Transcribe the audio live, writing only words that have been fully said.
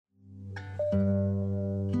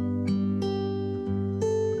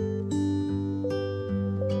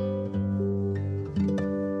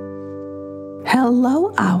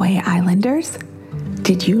Hello, Ahway Islanders.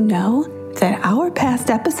 Did you know that our past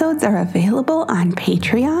episodes are available on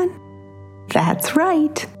Patreon? That's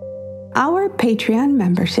right. Our Patreon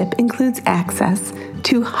membership includes access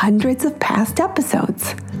to hundreds of past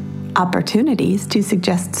episodes, opportunities to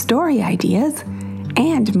suggest story ideas,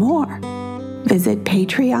 and more. Visit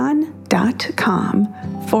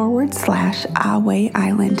patreon.com/Ahway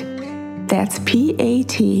Island. That's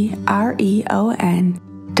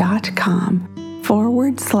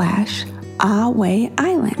patreon.com/Ahway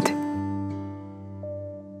Island.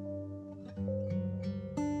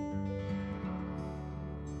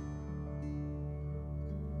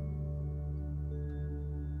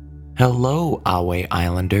 Hello, Ahway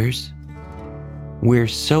Islanders. We're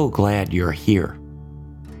so glad you're here.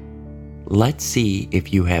 Let's see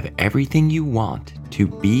if you have everything you want to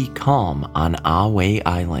be calm on Ahway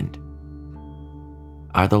Island.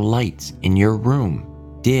 Are the lights in your room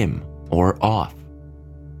dim or off?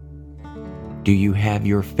 Do you have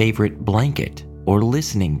your favorite blanket or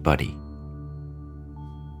listening buddy?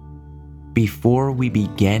 Before we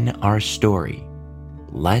begin our story,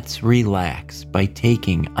 let's relax by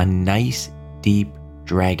taking a nice deep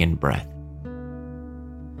dragon breath.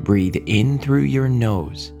 Breathe in through your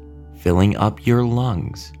nose, filling up your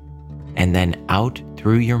lungs, and then out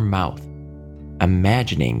through your mouth,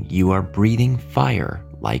 imagining you are breathing fire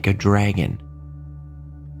like a dragon.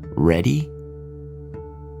 Ready?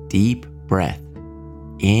 Deep breath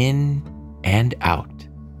in and out.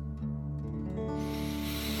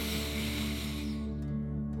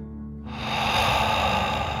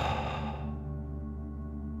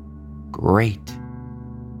 Great.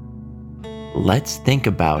 Let's think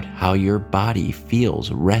about how your body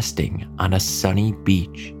feels resting on a sunny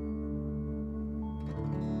beach.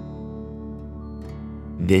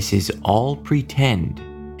 This is all pretend,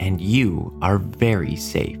 and you are very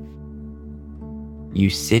safe. You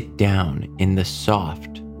sit down in the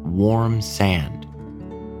soft, warm sand.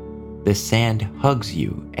 The sand hugs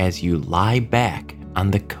you as you lie back on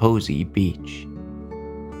the cozy beach.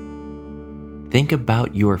 Think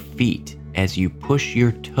about your feet as you push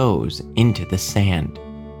your toes into the sand.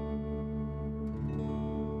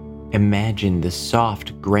 Imagine the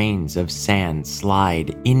soft grains of sand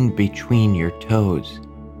slide in between your toes,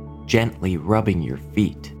 gently rubbing your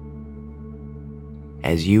feet.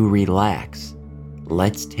 As you relax,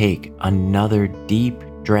 let's take another deep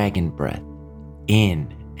dragon breath in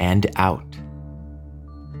and out.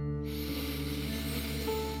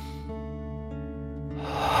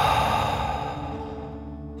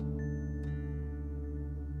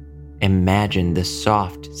 Imagine the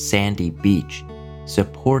soft, sandy beach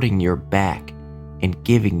supporting your back and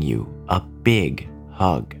giving you a big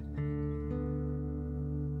hug.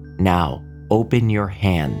 Now, open your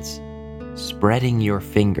hands, spreading your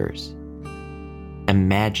fingers.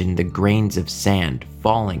 Imagine the grains of sand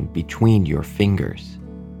falling between your fingers.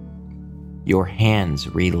 Your hands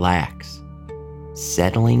relax,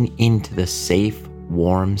 settling into the safe,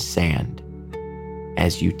 warm sand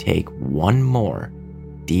as you take one more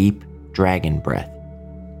deep dragon breath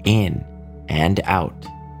in and out.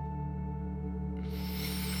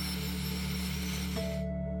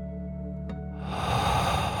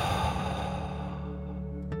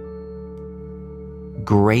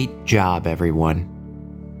 Great job, everyone.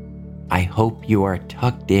 I hope you are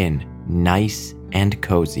tucked in nice and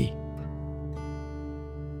cozy.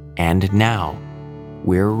 And now,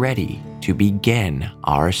 we're ready to begin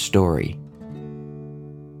our story.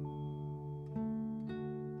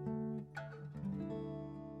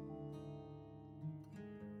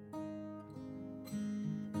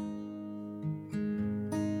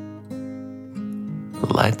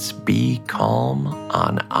 Let's be calm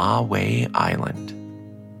on Ahway Island.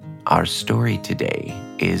 Our story today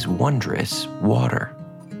is Wondrous Water.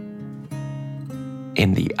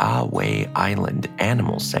 In the Ahway Island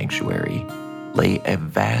Animal Sanctuary lay a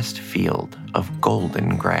vast field of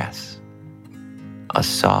golden grass. A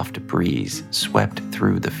soft breeze swept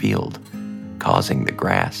through the field, causing the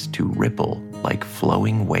grass to ripple like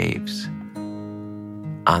flowing waves.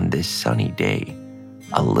 On this sunny day,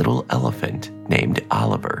 a little elephant named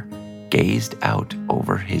Oliver gazed out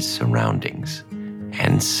over his surroundings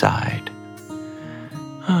and sighed.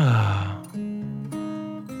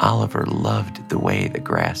 Oliver loved the way the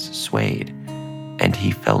grass swayed, and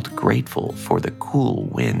he felt grateful for the cool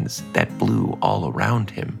winds that blew all around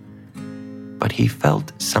him. But he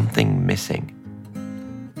felt something missing.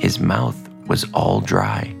 His mouth was all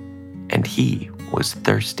dry, and he was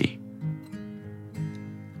thirsty.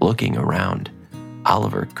 Looking around,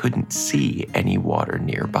 Oliver couldn't see any water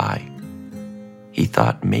nearby. he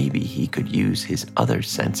thought maybe he could use his other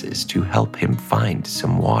senses to help him find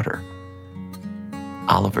some water.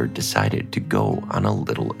 Oliver decided to go on a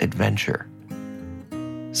little adventure.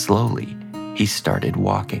 Slowly, he started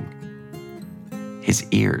walking. His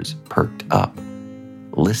ears perked up,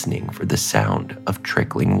 listening for the sound of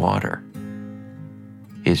trickling water.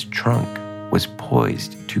 His trunk was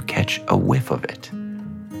poised to catch a whiff of it.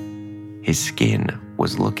 His skin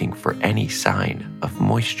was looking for any sign of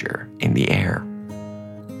moisture in the air.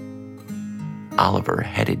 Oliver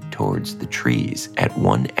headed towards the trees at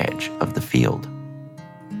one edge of the field.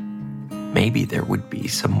 Maybe there would be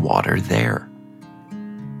some water there.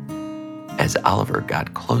 As Oliver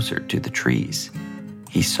got closer to the trees,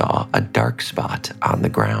 he saw a dark spot on the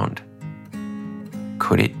ground.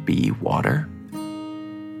 Could it be water?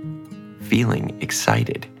 Feeling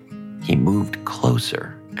excited, he moved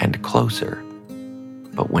closer and closer.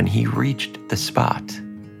 But when he reached the spot,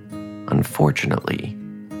 unfortunately,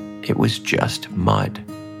 it was just mud.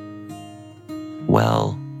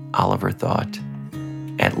 Well, Oliver thought,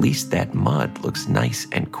 at least that mud looks nice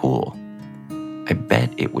and cool. I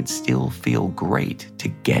bet it would still feel great to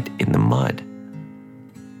get in the mud.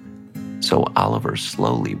 So Oliver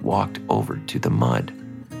slowly walked over to the mud,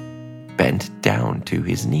 bent down to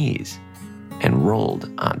his knees, and rolled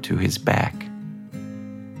onto his back.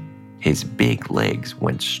 His big legs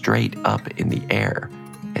went straight up in the air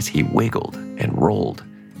as he wiggled and rolled,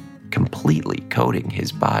 completely coating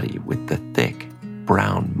his body with the thick,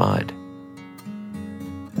 brown mud.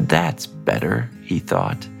 That's better, he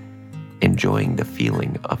thought, enjoying the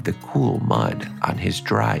feeling of the cool mud on his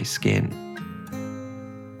dry skin.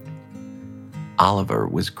 Oliver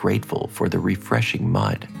was grateful for the refreshing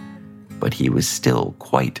mud, but he was still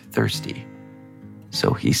quite thirsty.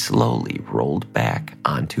 So he slowly rolled back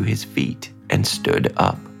onto his feet and stood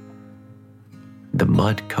up. The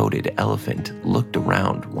mud-coated elephant looked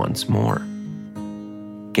around once more.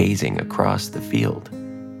 Gazing across the field,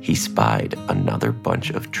 he spied another bunch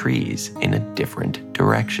of trees in a different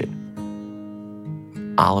direction.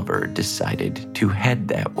 Oliver decided to head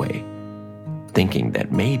that way, thinking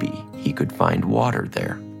that maybe he could find water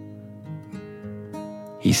there.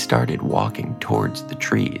 He started walking towards the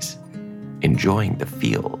trees, enjoying the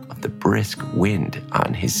feel of the brisk wind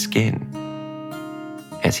on his skin.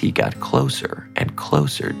 As he got closer and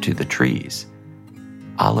closer to the trees,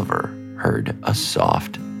 Oliver heard a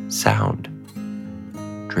soft sound.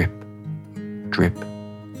 Drip, drip,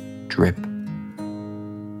 drip.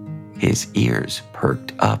 His ears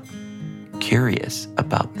perked up, curious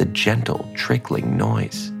about the gentle trickling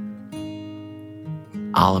noise.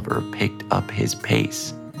 Oliver picked up his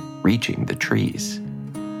pace, reaching the trees.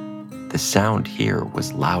 The sound here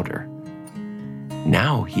was louder.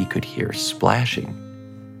 Now he could hear splashing.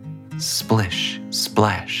 Splish,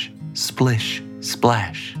 splash, splish,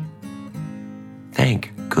 splash.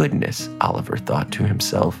 Thank goodness, Oliver thought to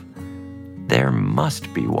himself. There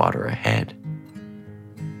must be water ahead.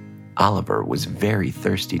 Oliver was very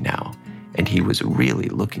thirsty now, and he was really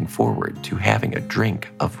looking forward to having a drink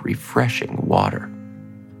of refreshing water.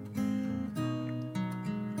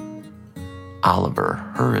 Oliver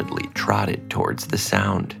hurriedly trotted towards the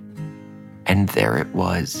sound, and there it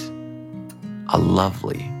was, a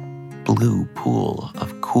lovely blue pool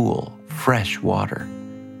of cool, fresh water.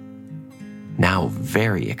 Now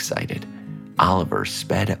very excited, Oliver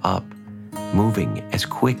sped up, moving as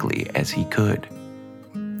quickly as he could.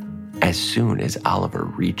 As soon as Oliver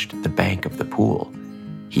reached the bank of the pool,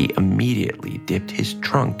 he immediately dipped his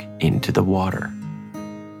trunk into the water.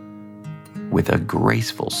 With a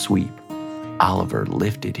graceful sweep, Oliver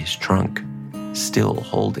lifted his trunk, still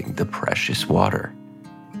holding the precious water.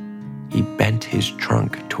 He bent his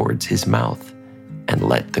trunk towards his mouth and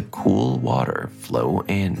let the cool water flow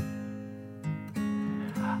in.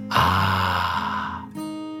 Ah!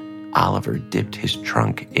 Oliver dipped his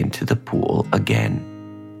trunk into the pool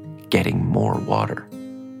again, getting more water.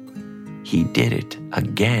 He did it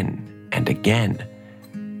again and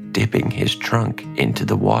again, dipping his trunk into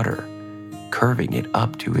the water, curving it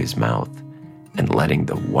up to his mouth, and letting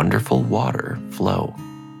the wonderful water flow.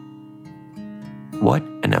 What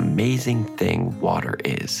an amazing thing water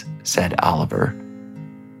is, said Oliver.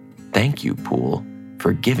 Thank you, pool,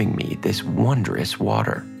 for giving me this wondrous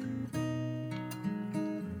water.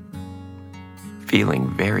 Feeling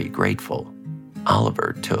very grateful,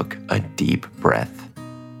 Oliver took a deep breath,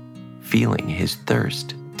 feeling his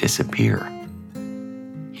thirst disappear.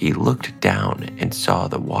 He looked down and saw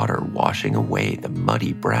the water washing away the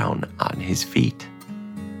muddy brown on his feet.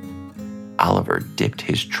 Oliver dipped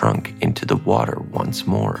his trunk into the water once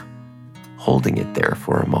more, holding it there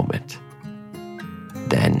for a moment.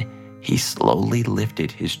 Then he slowly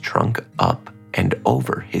lifted his trunk up and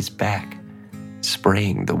over his back,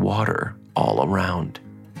 spraying the water all around.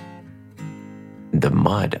 The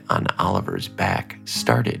mud on Oliver's back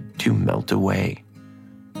started to melt away,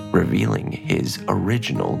 revealing his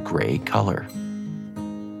original gray color.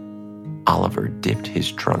 Oliver dipped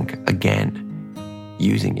his trunk again,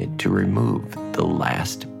 using it to remove the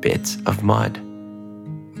last bits of mud.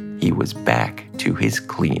 He was back to his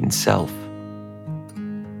clean self.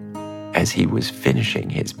 As he was finishing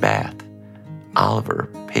his bath, Oliver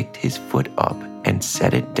picked his foot up and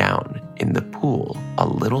set it down in the pool a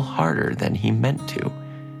little harder than he meant to,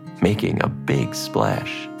 making a big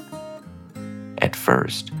splash. At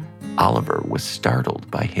first, Oliver was startled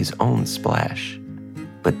by his own splash,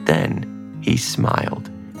 but then he smiled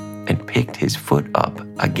and picked his foot up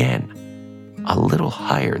again, a little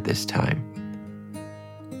higher this time.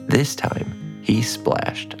 This time, he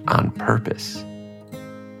splashed on purpose.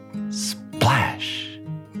 Splash!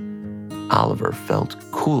 Oliver felt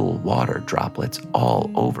cool water droplets all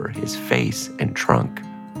over his face and trunk.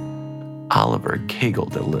 Oliver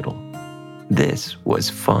giggled a little. This was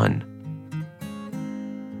fun.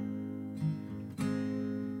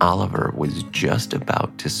 Oliver was just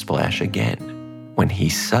about to splash again when he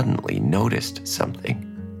suddenly noticed something.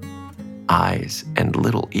 Eyes and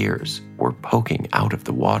little ears were poking out of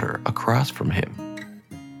the water across from him.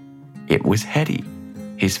 It was Hetty,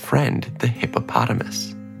 his friend the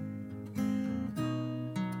hippopotamus.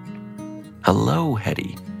 "Hello,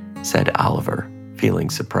 Hetty," said Oliver, feeling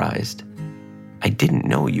surprised. "I didn't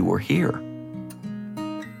know you were here."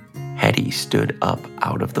 Hetty stood up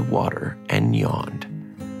out of the water and yawned,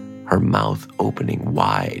 her mouth opening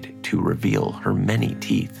wide to reveal her many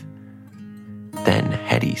teeth. Then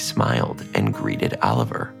Hetty smiled and greeted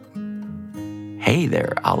Oliver. "Hey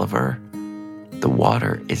there, Oliver. The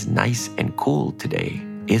water is nice and cool today,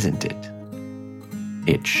 isn't it?"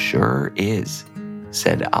 "It sure is,"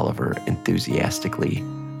 said Oliver enthusiastically.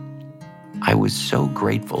 "I was so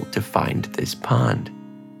grateful to find this pond."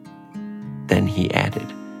 Then he added,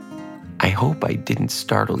 "I hope I didn't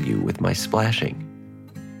startle you with my splashing.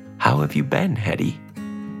 How have you been, Hetty?"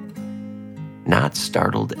 "Not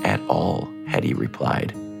startled at all," Hetty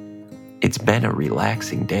replied. "It's been a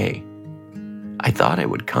relaxing day. I thought I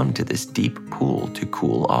would come to this deep pool to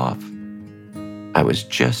cool off. I was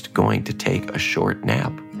just going to take a short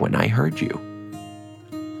nap when I heard you."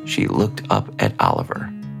 She looked up at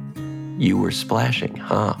Oliver. "You were splashing,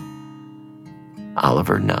 huh?"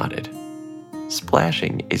 Oliver nodded.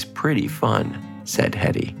 "Splashing is pretty fun," said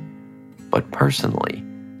Hetty. "But personally,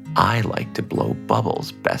 I like to blow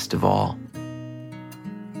bubbles best of all."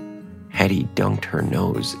 Hetty dunked her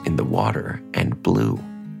nose in the water and blew.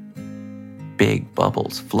 Big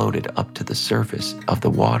bubbles floated up to the surface of the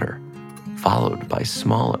water, followed by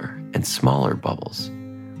smaller and smaller bubbles.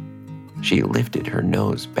 She lifted her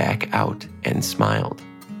nose back out and smiled.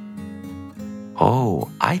 "Oh,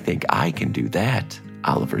 I think I can do that,"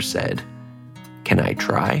 Oliver said. "Can I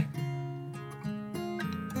try?"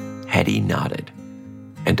 Hetty nodded,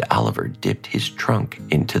 and Oliver dipped his trunk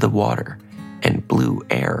into the water and blew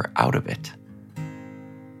air out of it.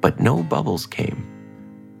 But no bubbles came.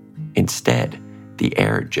 Instead, the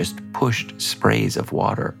air just pushed sprays of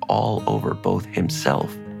water all over both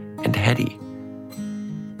himself and Hetty.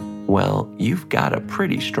 "Well, you've got a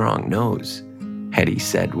pretty strong nose," Hetty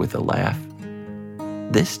said with a laugh.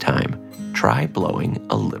 "This time, try blowing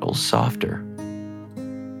a little softer."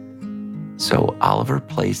 So Oliver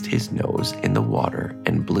placed his nose in the water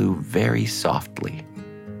and blew very softly.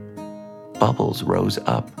 Bubbles rose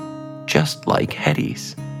up, just like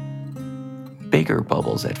Hetty's. Bigger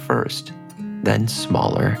bubbles at first, then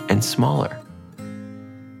smaller and smaller.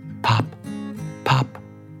 Pop, pop,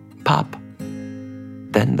 pop.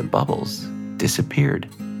 Then the bubbles disappeared.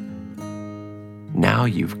 "Now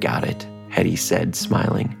you've got it," Hetty said,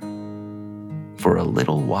 smiling. For a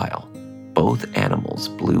little while, both animals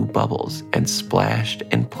blew bubbles and splashed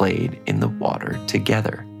and played in the water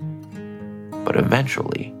together. But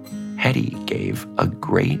eventually, Hetty gave a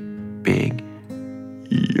great big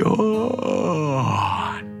yawn.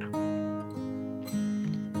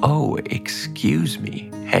 "Oh, excuse me,"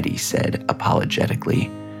 Hetty said apologetically.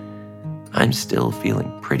 "I'm still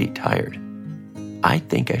feeling pretty tired. I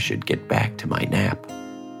think I should get back to my nap."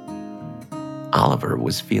 Oliver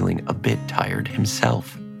was feeling a bit tired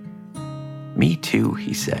himself. "Me too,"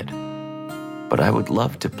 he said, "but I would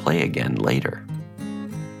love to play again later."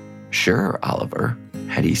 "Sure, Oliver,"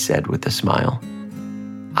 Hetty said with a smile.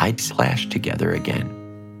 "I'd splash together again.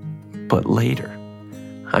 But later.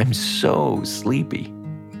 I'm so sleepy.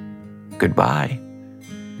 Goodbye."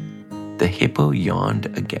 The hippo yawned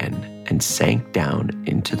again and sank down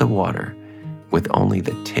into the water with only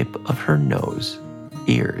the tip of her nose,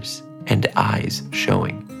 ears, and eyes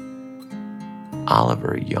showing.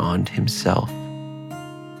 Oliver yawned himself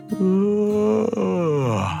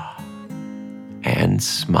and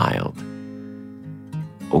smiled.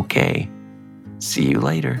 Okay, see you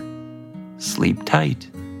later. Sleep tight.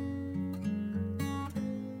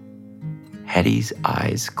 Hetty's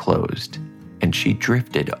eyes closed and she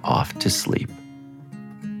drifted off to sleep.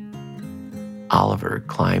 Oliver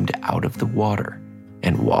climbed out of the water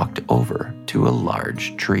and walked over to a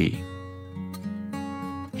large tree.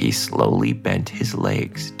 He slowly bent his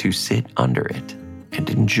legs to sit under it and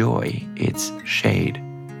enjoy its shade.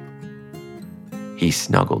 He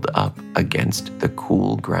snuggled up against the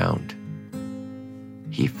cool ground.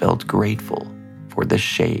 He felt grateful for the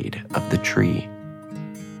shade of the tree.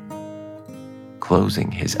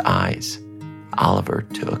 Closing his eyes, Oliver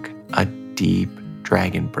took a deep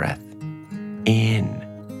dragon breath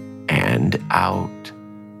in and out.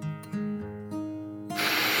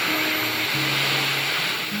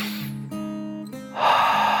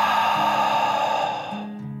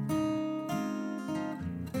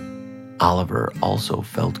 Oliver also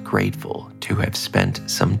felt grateful to have spent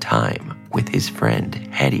some time with his friend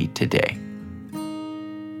Hetty today.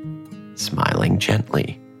 Smiling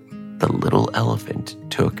gently, the little elephant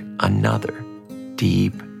took another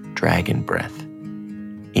deep dragon breath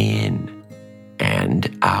in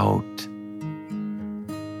and out.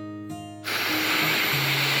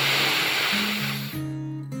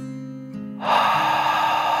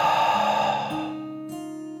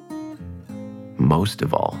 Most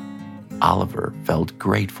of all, Oliver felt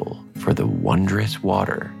grateful for the wondrous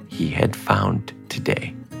water he had found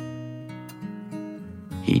today.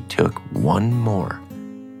 He took one more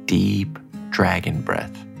deep dragon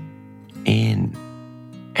breath in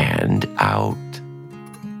and out.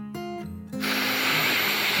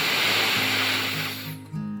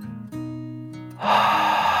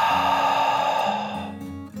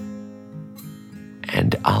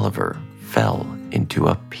 And Oliver fell into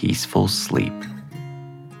a peaceful sleep,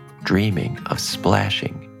 dreaming of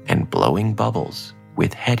splashing and blowing bubbles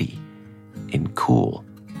with Hetty in cool,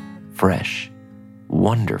 fresh,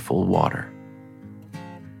 wonderful water.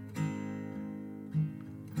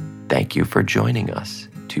 Thank you for joining us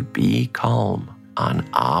to be calm on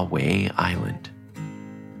Ahway Island.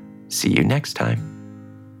 See you next time.